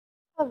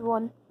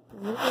Everyone,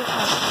 this is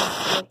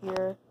Happy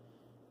here,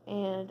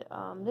 and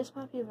this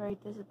might be a very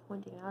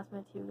disappointing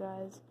announcement to you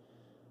guys,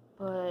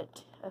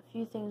 but a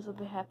few things will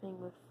be happening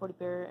with Freddy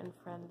Bear and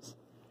Friends,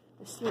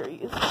 the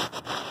series.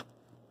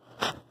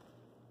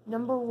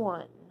 Number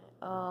one,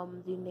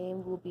 the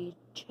name will be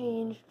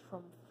changed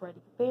from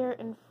Freddy Bear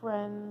and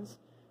Friends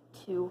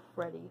to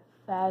Freddy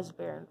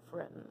Fazbear and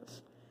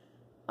Friends.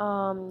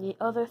 The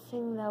other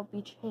thing that will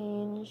be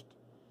changed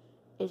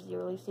is the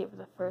release date for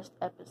the first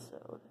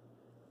episode.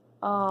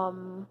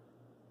 The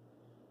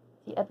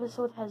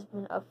episode has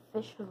been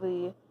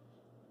officially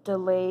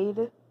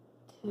delayed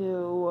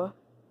to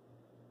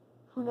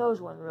who knows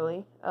when,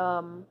 really.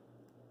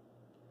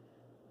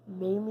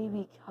 Mainly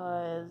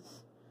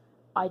because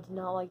I did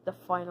not like the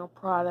final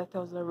product I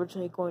was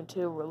originally going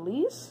to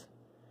release.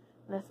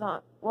 And I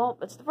thought, well,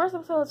 it's the first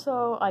episode,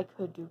 so I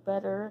could do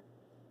better.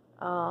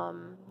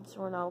 So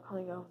we're now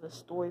coming up with a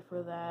story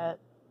for that.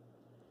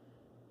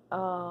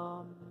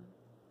 So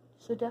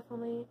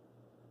definitely,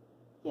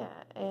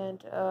 yeah,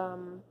 and, a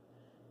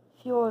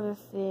few other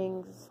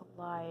things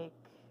like,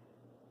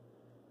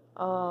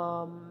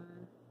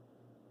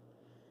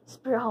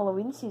 Spirit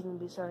Halloween season will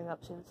be starting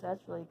up soon, so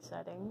that's really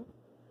exciting.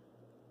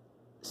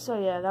 So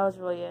yeah, that was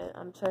really it.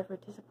 I'm sorry for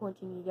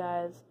disappointing you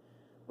guys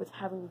with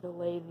having to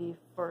delay the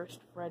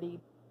first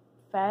Freddy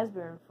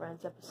Fazbear and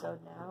Friends episode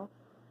now.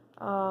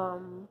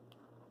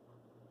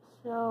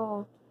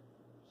 So,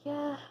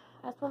 yeah,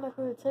 that's what I'm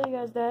going to tell you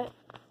guys that.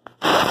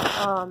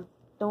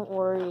 Don't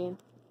worry,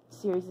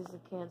 series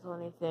isn't cancel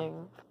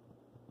anything.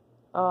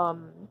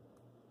 I'm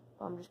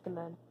just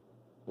gonna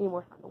need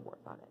more time to work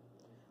on it.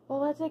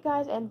 Well, that's it,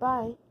 guys, and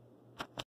bye.